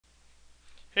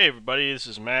Hey everybody, this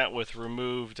is Matt with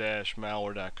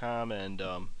remove-malware.com, and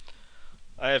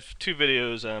I have two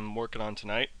videos I'm working on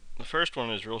tonight. The first one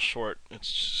is real short.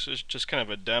 It's just kind of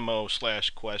a demo slash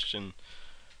question.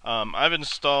 I've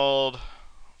installed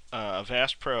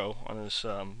Avast Pro on this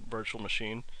virtual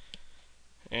machine,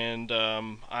 and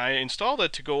I installed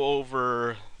it to go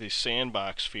over the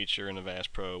Sandbox feature in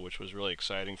Avast Pro, which was really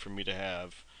exciting for me to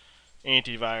have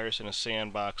antivirus and a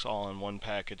sandbox all in one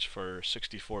package for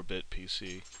 64-bit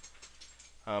PC.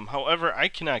 However, I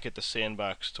cannot get the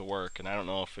sandbox to work, and I don't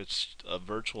know if it's a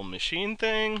virtual machine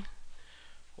thing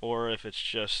or if it's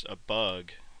just a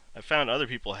bug. I found other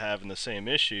people having the same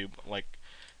issue. Like,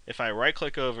 if I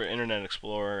right-click over Internet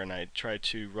Explorer and I try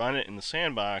to run it in the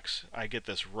sandbox, I get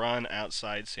this run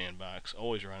outside sandbox,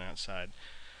 always run outside,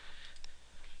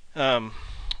 um,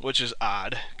 which is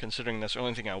odd considering that's the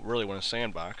only thing I really want to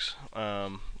sandbox.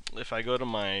 If I go to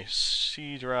my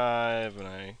C drive and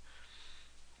I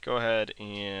go ahead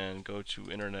and go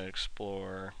to Internet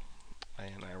Explorer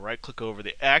and I right click over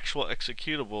the actual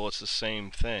executable, it's the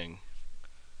same thing.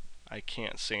 I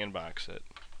can't sandbox it.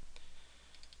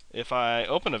 If I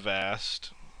open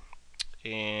Avast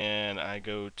and I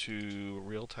go to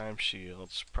real-time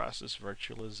shields, process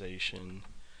virtualization,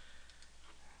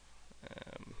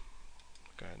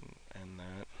 go ahead and end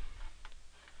that,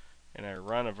 and I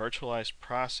run a virtualized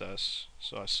process,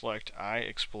 so I select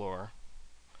iExplore,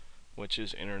 which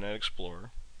is Internet Explorer,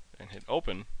 and hit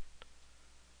open.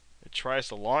 It tries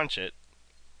to launch it,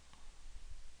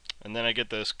 and then I get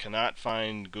this cannot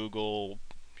find Google,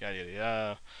 yada yada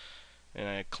yada. And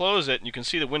I close it, and you can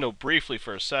see the window briefly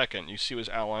for a second. You see it was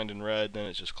outlined in red, then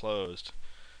it just closed.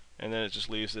 And then it just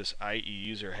leaves this IE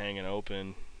user hanging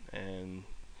open, and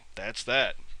that's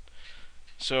that.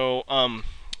 So,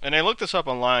 and I looked this up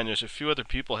online. There's a few other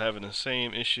people having the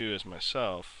same issue as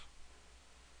myself,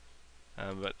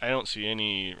 but I don't see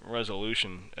any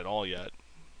resolution at all yet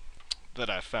that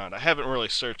I've found. I haven't really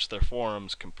searched their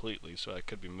forums completely, so I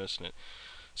could be missing it.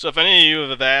 So if any of you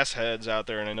have Avast heads out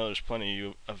there, and I know there's plenty of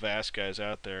you Avast guys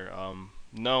out there,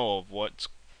 know of what's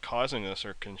causing this,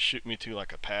 or can shoot me to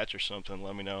like a patch or something,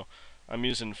 let me know. I'm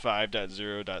using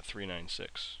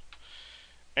 5.0.396.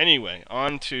 Anyway,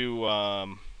 on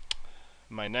to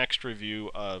my next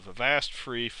review of Avast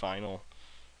Free Final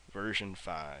version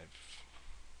 5.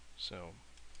 So,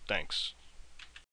 thanks.